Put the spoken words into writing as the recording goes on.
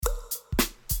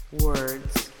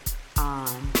Words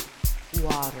on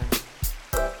Water.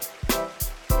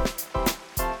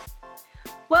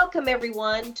 Welcome,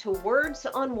 everyone, to Words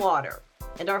on Water.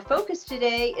 And our focus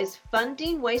today is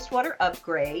funding wastewater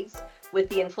upgrades with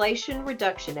the Inflation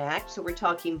Reduction Act. So we're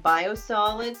talking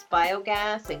biosolids,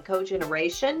 biogas, and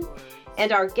cogeneration.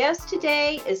 And our guest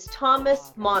today is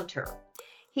Thomas Monter.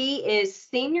 He is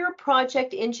Senior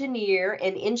Project Engineer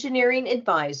and Engineering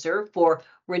Advisor for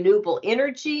Renewable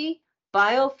Energy,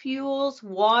 Biofuels,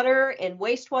 Water, and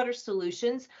Wastewater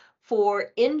Solutions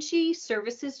for NG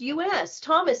Services US.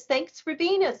 Thomas, thanks for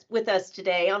being with us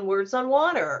today on Words on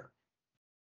Water.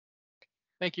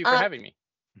 Thank you for having me.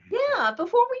 Yeah,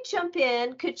 before we jump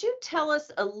in, could you tell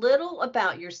us a little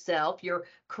about yourself, your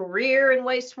career in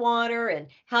wastewater, and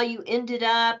how you ended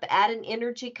up at an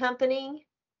energy company?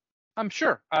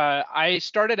 Sure. I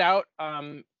started out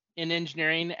in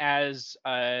engineering as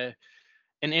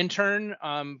an intern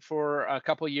for a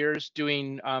couple years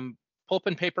doing pulp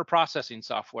and paper processing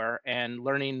software and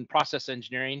learning process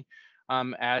engineering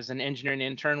as an engineering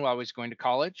intern while I was going to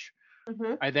college.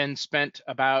 Mm-hmm. I then spent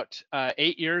about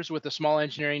 8 years with a small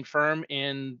engineering firm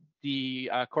in the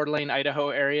Coeur d'Alene, Idaho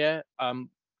area,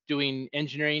 doing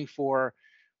engineering for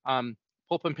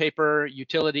pulp and paper,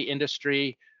 utility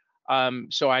industry.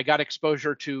 So I got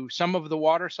exposure to some of the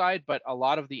water side, but a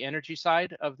lot of the energy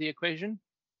side of the equation,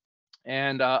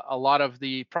 and a lot of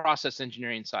the process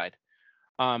engineering side.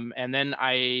 And then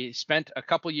I spent a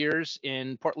couple years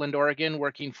in Portland, Oregon,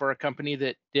 working for a company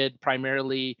that did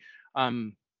primarily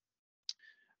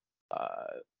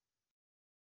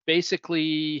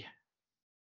basically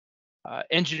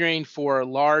engineering for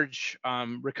large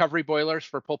recovery boilers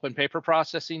for pulp and paper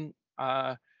processing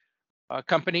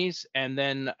companies. And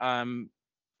then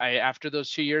after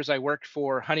those 2 years, I worked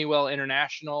for Honeywell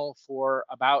International for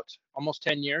about almost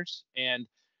 10 years. And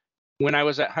when I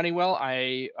was at Honeywell,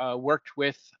 I worked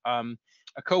with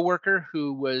a coworker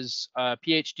who was a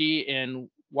PhD in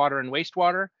water and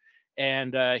wastewater.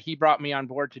 And he brought me on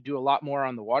board to do a lot more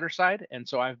on the water side. And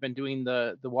so I've been doing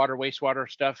the water wastewater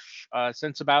stuff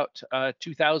since about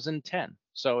 2010.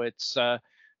 So it's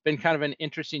been kind of an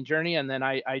interesting journey. And then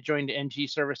I joined NG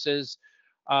Services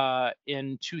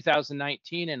in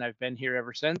 2019, and I've been here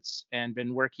ever since and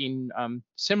been working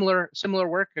similar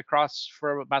work across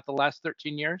for about the last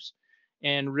 13 years,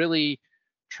 and really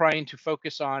trying to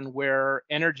focus on where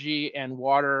energy and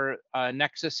water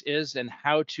nexus is and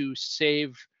how to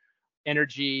save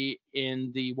energy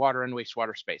in the water and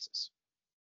wastewater spaces.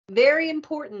 Very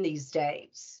important these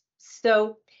days.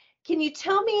 So can you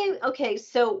tell me, okay,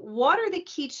 so what are the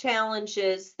key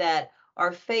challenges that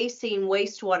are facing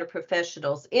wastewater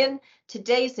professionals in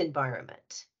today's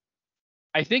environment?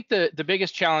 I think the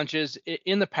biggest challenge is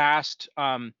in the past,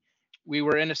 we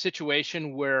were in a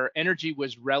situation where energy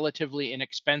was relatively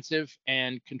inexpensive,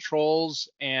 and controls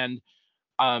and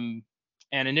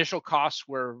initial costs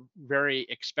were very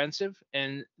expensive,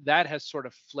 and that has sort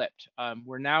of flipped.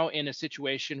 We're now in a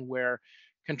situation where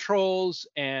controls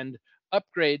and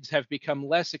upgrades have become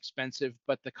less expensive,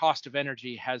 but the cost of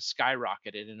energy has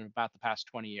skyrocketed in about the past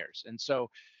 20 years. And so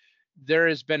there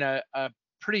has been a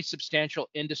pretty substantial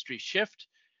industry shift.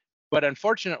 But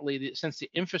unfortunately, since the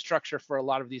infrastructure for a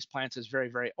lot of these plants is very,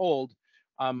 very old,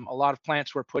 a lot of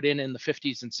plants were put in the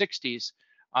 50s and 60s.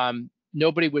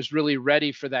 Nobody was really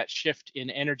ready for that shift in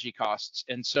energy costs.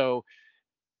 And so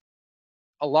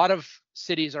a lot of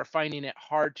cities are finding it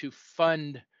hard to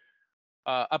fund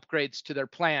upgrades to their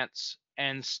plants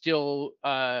and still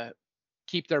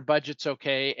keep their budgets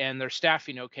okay and their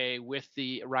staffing okay with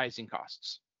the rising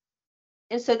costs.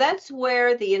 And so that's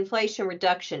where the Inflation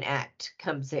Reduction Act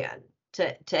comes in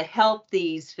to help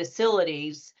these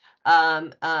facilities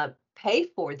pay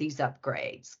for these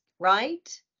upgrades,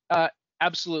 right?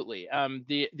 Absolutely.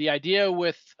 The idea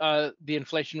with the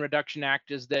Inflation Reduction Act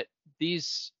is that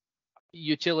these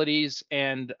utilities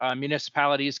and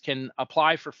municipalities can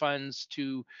apply for funds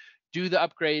to do the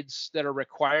upgrades that are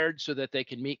required so that they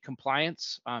can meet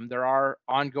compliance. There are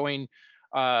ongoing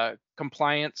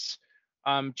compliance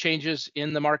changes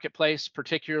in the marketplace,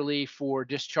 particularly for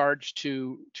discharge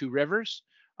to rivers.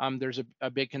 There's a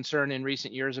big concern in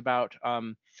recent years about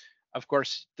of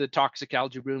course, the toxic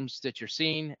algae blooms that you're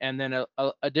seeing, and then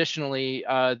additionally,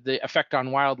 the effect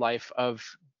on wildlife of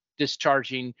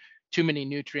discharging too many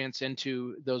nutrients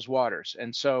into those waters.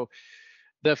 And so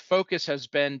the focus has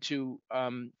been to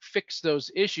fix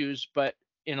those issues, but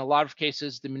in a lot of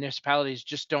cases, the municipalities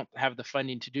just don't have the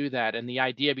funding to do that. And the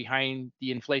idea behind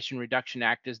the Inflation Reduction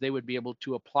Act is they would be able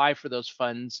to apply for those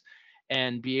funds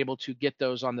and be able to get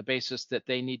those on the basis that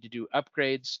they need to do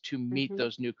upgrades to meet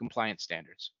those new compliance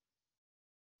standards.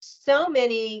 So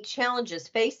many challenges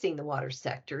facing the water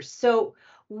sector. So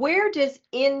where does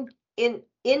in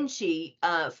NG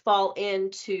fall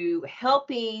into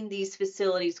helping these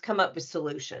facilities come up with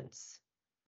solutions?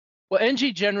 Well,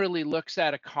 NG generally looks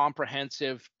at a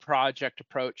comprehensive project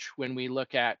approach when we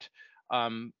look at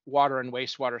water and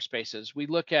wastewater spaces. We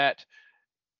look at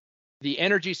the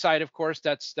energy side, of course.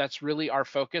 That's really our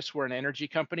focus. We're an energy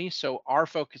company, so our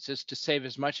focus is to save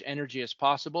as much energy as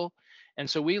possible. And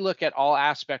so we look at all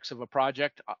aspects of a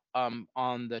project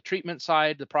on the treatment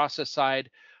side, the process side,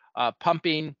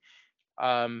 pumping.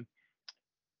 Um,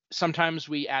 Sometimes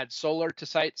we add solar to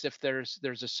sites if there's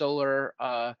a solar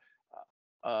uh,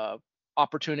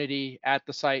 opportunity at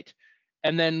the site.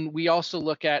 And then we also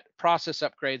look at process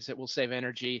upgrades that will save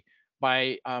energy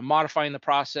by modifying the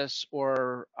process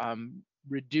or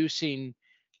reducing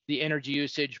the energy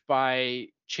usage by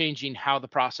changing how the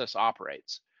process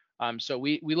operates. So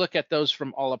we look at those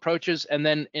from all approaches. And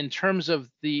then in terms of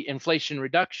the Inflation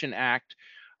Reduction Act,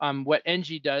 what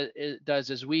NG does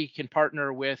is we can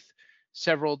partner with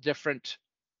several different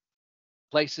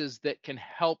places that can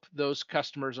help those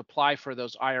customers apply for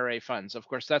those IRA funds. Of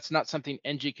course, that's not something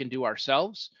NG can do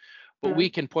ourselves, but we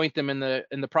Mhm. can point them in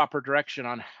the proper direction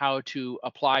on how to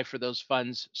apply for those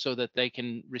funds so that they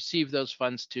can receive those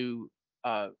funds to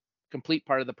uh, complete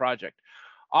part of the project.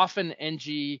 Often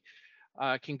NG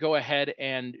can go ahead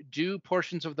and do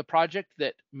portions of the project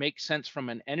that make sense from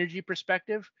an energy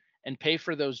perspective and pay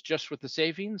for those just with the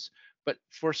savings. But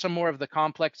for some more of the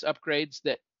complex upgrades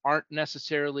that aren't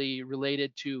necessarily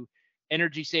related to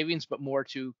energy savings, but more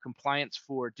to compliance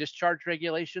for discharge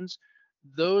regulations,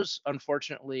 those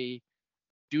unfortunately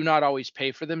do not always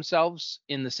pay for themselves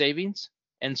in the savings.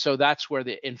 And so that's where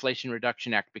the Inflation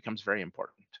Reduction Act becomes very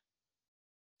important.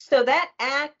 So that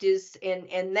act is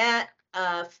and that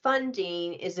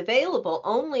funding is available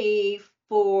only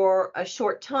for a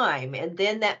short time, and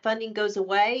then that funding goes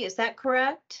away. Is that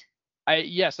correct?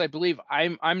 Yes, I believe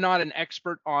I'm not an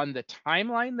expert on the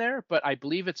timeline there, but I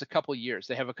believe it's a couple years.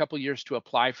 They have a couple years to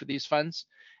apply for these funds,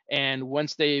 and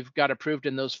once they've got approved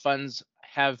and those funds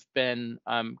have been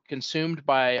consumed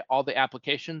by all the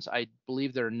applications, I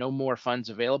believe there are no more funds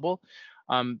available.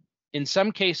 Um, in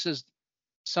some cases,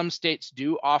 some states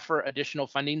do offer additional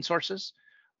funding sources,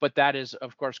 but that is,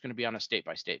 of course, going to be on a state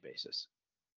by state basis.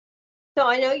 So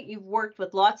I know you've worked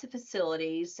with lots of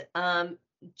facilities.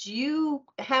 Do you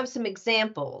have some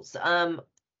examples?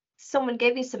 Someone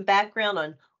gave me some background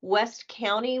on West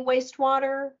County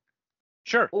wastewater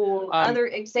Sure. or Um, other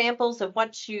examples of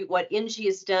what NG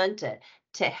has done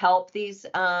to help these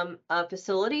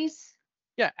facilities.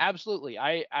 Yeah, absolutely.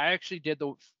 I actually did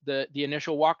the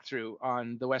initial walkthrough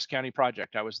on the West County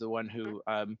project. I was the one who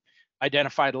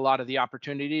identified a lot of the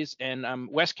opportunities, and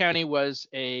West County was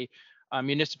a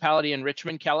municipality in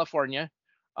Richmond, California.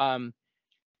 Um,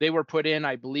 they were put in,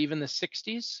 I believe, in the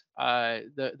 60s.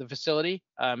 The facility.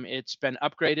 It's been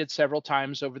upgraded several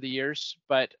times over the years,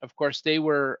 but of course they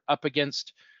were up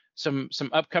against some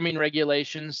upcoming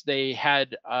regulations. They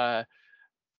had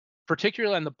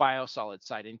particularly on the biosolid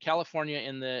side. In California,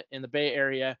 in the Bay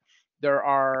Area, there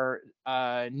are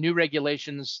new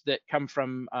regulations that come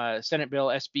from Senate Bill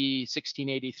SB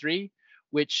 1683,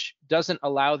 which doesn't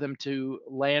allow them to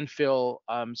landfill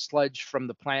sludge from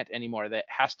the plant anymore. That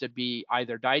has to be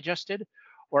either digested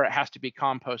or it has to be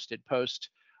composted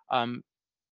um,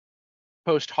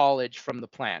 post haulage from the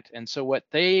plant. And so what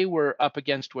they were up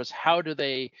against was how do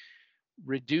they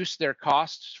reduce their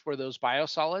costs for those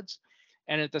biosolids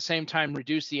and at the same time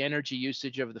reduce the energy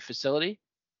usage of the facility.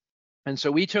 And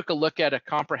so we took a look at a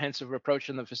comprehensive approach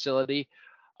in the facility,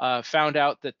 found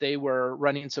out that they were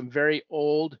running some very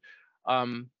old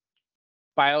um,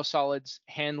 biosolids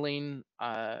handling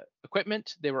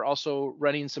equipment. They were also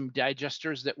running some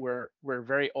digesters that were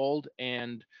very old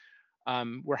and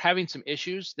were having some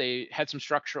issues. They had some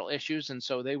structural issues, and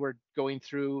so they were going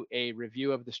through a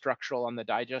review of the structural on the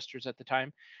digesters at the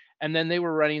time. And then they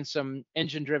were running some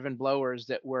engine-driven blowers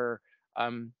that were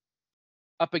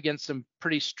up against some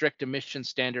pretty strict emission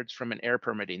standards from an air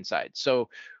permitting side. So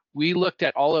we looked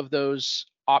at all of those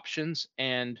options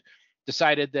and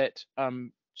decided that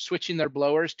switching their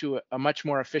blowers to a much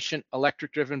more efficient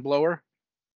electric-driven blower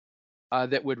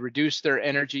that would reduce their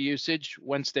energy usage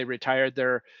once they retired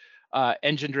their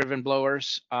engine-driven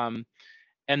blowers, and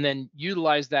then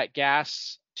utilize that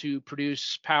gas to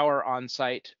produce power on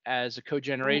site as a Mm.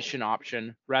 cogeneration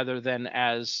option rather than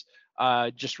as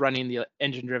just running the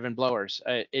engine-driven blowers.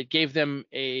 It gave them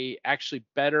a actually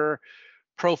better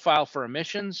profile for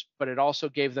emissions, but it also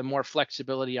gave them more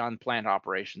flexibility on plant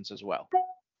operations as well.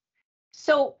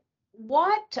 So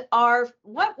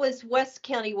what was West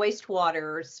County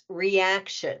Wastewater's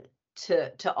reaction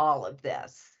to all of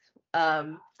this?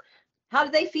 Um, how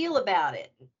did they feel about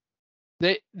it?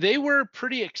 They were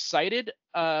pretty excited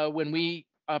when we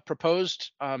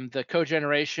proposed the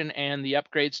cogeneration and the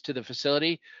upgrades to the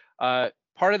facility.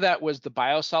 Part of that was the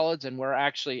biosolids, and we're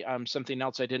actually something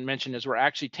else I didn't mention is we're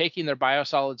actually taking their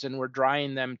biosolids and we're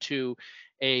drying them to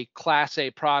a Class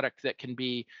A product that can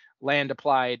be land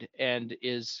applied and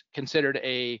is considered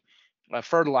a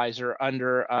fertilizer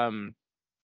under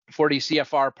 40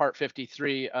 CFR Part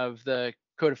 53 of the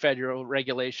Code of Federal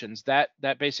Regulations. That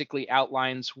basically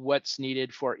outlines what's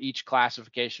needed for each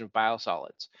classification of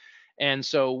biosolids. And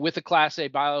so with a Class A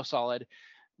biosolid,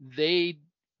 they,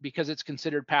 because it's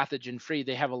considered pathogen free,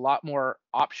 they have a lot more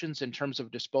options in terms of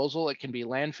disposal. It can be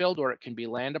landfilled or it can be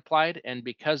land applied. And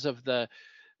because of the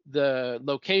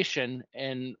location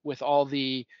and with all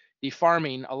the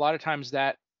farming, a lot of times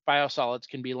that biosolids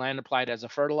can be land applied as a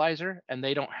fertilizer, and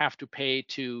they don't have to pay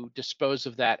to dispose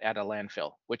of that at a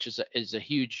landfill, which is a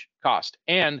huge cost.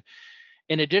 And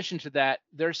in addition to that,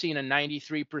 they're seeing a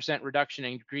 93% reduction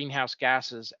in greenhouse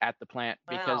gases at the plant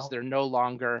because Wow, they're no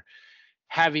longer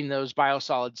having those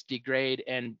biosolids degrade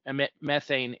and emit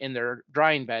methane in their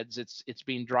drying beds. It's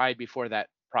being dried before that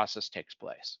process takes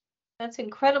place. that's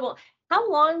incredible. How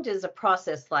long does a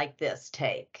process like this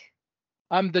take?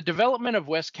 The development of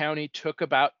West County took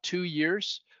about 2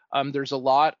 years. There's a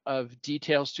lot of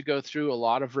details to go through, a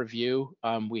lot of review.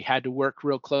 We had to work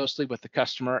real closely with the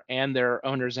customer and their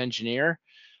owner's engineer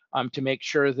to make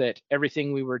sure that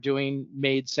everything we were doing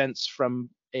made sense from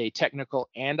a technical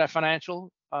and a financial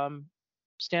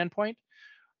standpoint.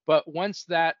 But once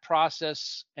that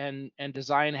process and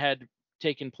design had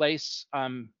taken place,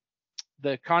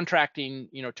 the contracting,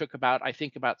 took about, I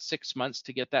think, about 6 months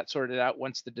to get that sorted out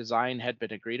once the design had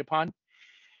been agreed upon.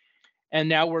 And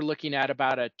now we're looking at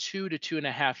about a 2 to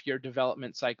 2.5 year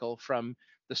development cycle from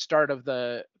the start of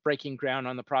the breaking ground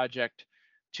on the project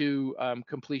to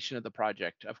completion of the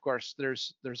project. Of course,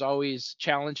 there's always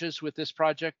challenges with this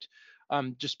project,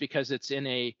 just because it's in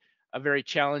a very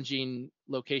challenging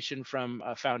location from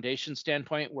a foundation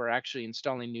standpoint. We're actually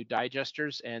installing new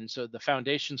digesters, and so the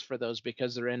foundations for those,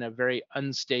 because they're in a very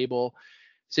unstable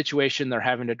situation, they're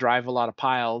having to drive a lot of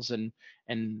piles and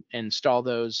install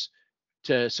those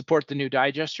to support the new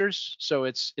digesters. So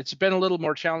it's been a little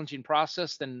more challenging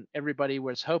process than everybody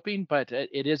was hoping, but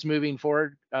it is moving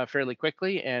forward fairly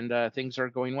quickly, and things are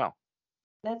going well.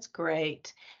 That's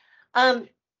great. Um,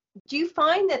 do you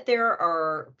find that there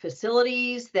are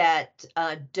facilities that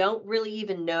don't really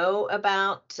even know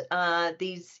about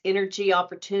these energy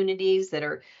opportunities that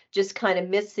are just kind of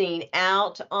missing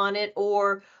out on it?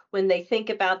 Or when they think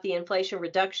about the Inflation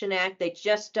Reduction Act, they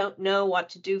just don't know what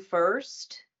to do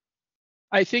first?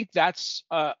 I think that's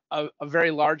a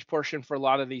very large portion for a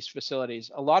lot of these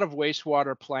facilities. A lot of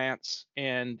wastewater plants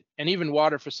and even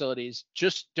water facilities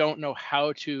just don't know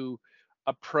how to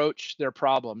approach their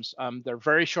problems. They're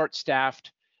very short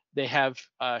staffed. They have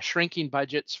shrinking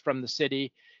budgets from the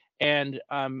city, and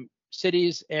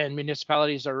cities and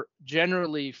municipalities are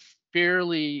generally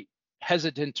fairly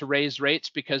hesitant to raise rates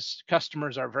because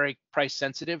customers are very price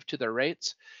sensitive to their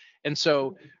rates. And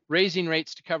so raising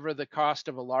rates to cover the cost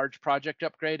of a large project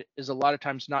upgrade is a lot of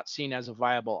times not seen as a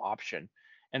viable option.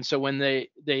 And so when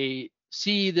they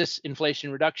see this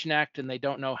Inflation Reduction Act and they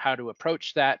don't know how to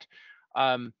approach that,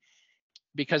 um,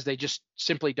 because they just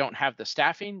simply don't have the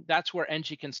staffing, that's where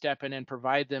Engie can step in and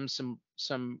provide them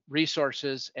some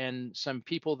resources and some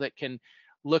people that can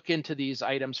look into these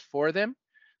items for them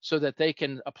so that they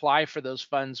can apply for those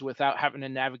funds without having to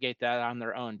navigate that on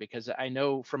their own. Because I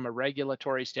know from a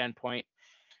regulatory standpoint,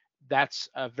 that's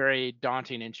a very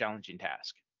daunting and challenging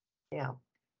task. Yeah.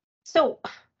 So,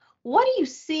 what do you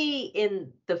see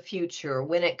in the future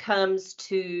when it comes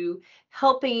to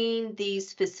helping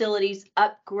these facilities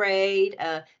upgrade,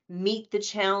 meet the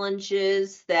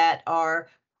challenges that are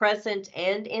present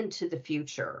and into the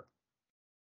future?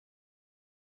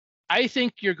 I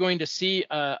think you're going to see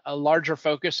a larger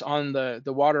focus on the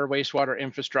water wastewater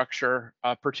infrastructure,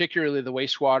 particularly the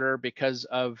wastewater, because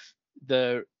of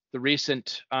the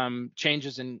recent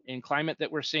changes in climate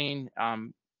that we're seeing.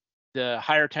 The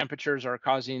higher temperatures are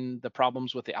causing the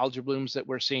problems with the algae blooms that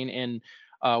we're seeing in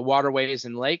waterways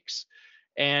and lakes.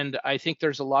 And I think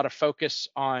there's a lot of focus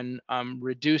on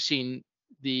reducing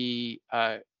the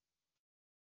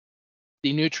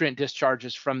nutrient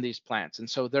discharges from these plants. And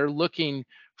so they're looking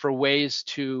for ways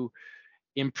to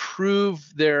improve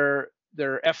their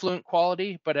effluent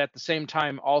quality, but at the same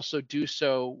time also do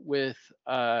so with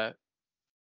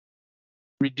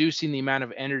reducing the amount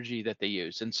of energy that they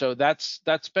use. And so that's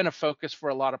been a focus for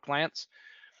a lot of plants.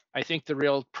 I think the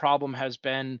real problem has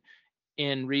been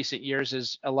in recent years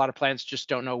is a lot of plants just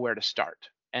don't know where to start.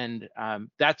 And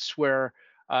that's where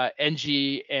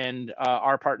NG and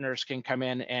our partners can come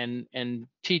in and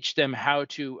teach them how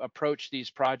to approach these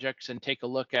projects and take a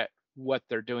look at what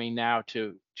they're doing now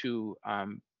to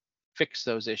fix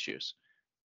those issues.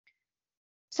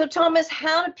 So Thomas,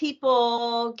 how do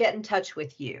people get in touch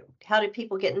with you? How do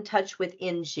people get in touch with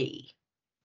NG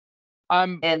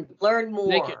and learn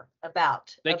more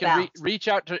about? They can reach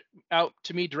out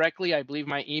to me directly. I believe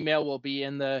my email will be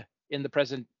in the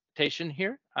presentation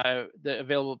here, the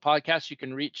available podcast. You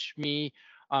can reach me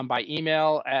by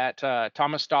email at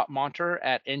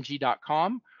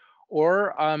thomas.monter@ng.com,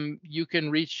 or you can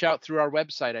reach out through our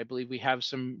website. I believe we have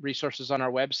some resources on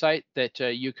our website that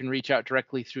you can reach out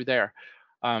directly through there.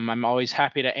 I'm always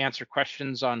happy to answer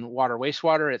questions on water,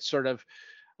 wastewater. It's sort of,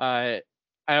 I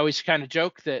always kind of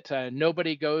joke that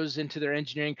nobody goes into their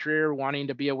engineering career wanting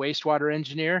to be a wastewater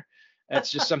engineer. That's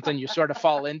just something you sort of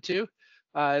fall into.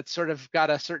 It's sort of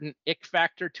got a certain ick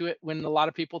factor to it when a lot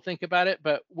of people think about it,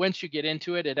 but once you get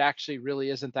into it, it actually really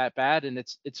isn't that bad, and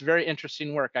it's very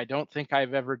interesting work. I don't think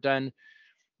I've ever done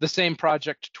the same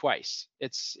project twice.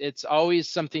 It's always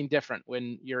something different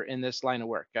when you're in this line of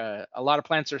work. A lot of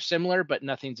plants are similar, but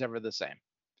nothing's ever the same.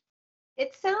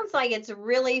 It sounds like it's a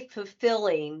really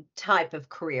fulfilling type of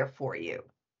career for you.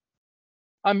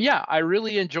 Yeah, I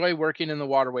really enjoy working in the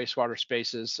water wastewater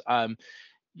spaces.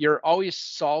 You're always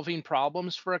solving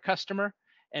problems for a customer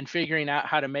and figuring out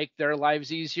how to make their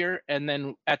lives easier. And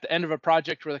then at the end of a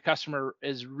project where the customer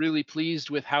is really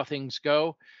pleased with how things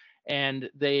go, and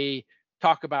they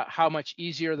talk about how much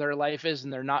easier their life is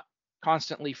and they're not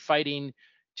constantly fighting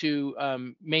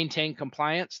to maintain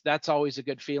compliance, that's always a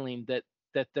good feeling that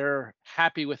they're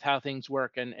happy with how things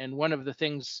work. And one of the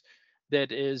things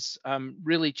that is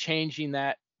really changing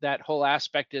that whole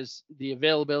aspect is the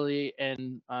availability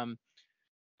and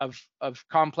of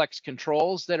complex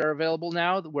controls that are available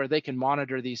now, where they can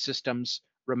monitor these systems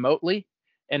remotely.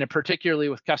 And particularly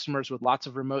with customers with lots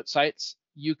of remote sites,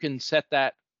 you can set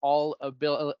that all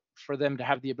for them to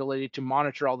have the ability to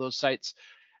monitor all those sites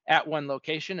at one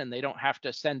location, and they don't have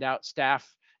to send out staff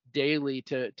daily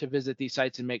to visit these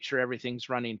sites and make sure everything's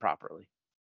running properly.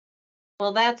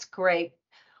 Well, that's great.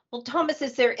 Well, Thomas,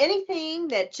 is there anything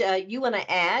that you want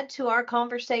to add to our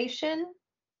conversation?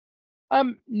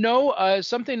 No,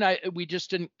 something we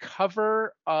just didn't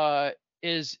cover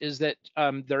is that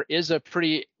there is a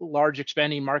pretty large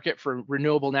expanding market for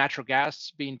renewable natural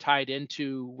gas being tied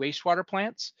into wastewater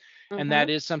plants, and that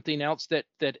is something else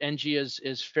that NG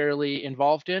is fairly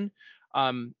involved in.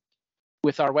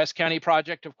 With our West County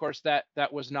project, of course, that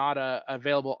was not a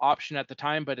available option at the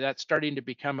time, but that's starting to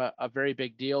become a very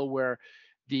big deal, where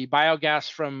the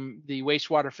biogas from the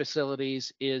wastewater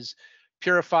facilities is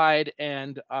purified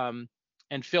and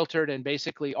filtered, and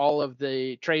basically all of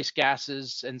the trace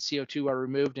gases and CO2 are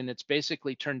removed, and it's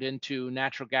basically turned into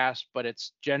natural gas, but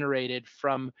it's generated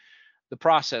from the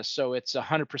process. So it's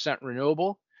 100%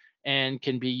 renewable and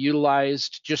can be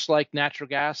utilized just like natural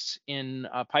gas in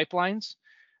pipelines.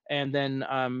 And then,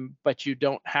 but you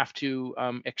don't have to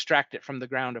extract it from the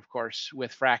ground, of course,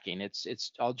 with fracking.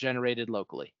 It's all generated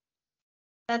locally.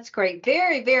 That's great.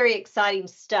 Very, very exciting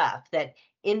stuff that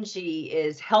NG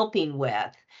is helping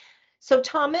with. So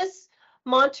Thomas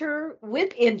Monter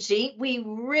with NG, we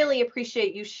really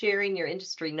appreciate you sharing your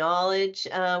industry knowledge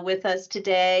with us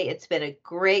today. It's been a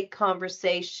great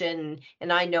conversation,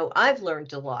 and I know I've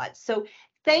learned a lot. So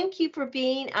thank you for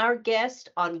being our guest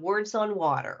on Words on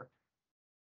Water.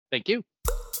 Thank you.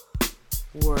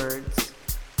 Words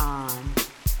on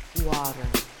Water.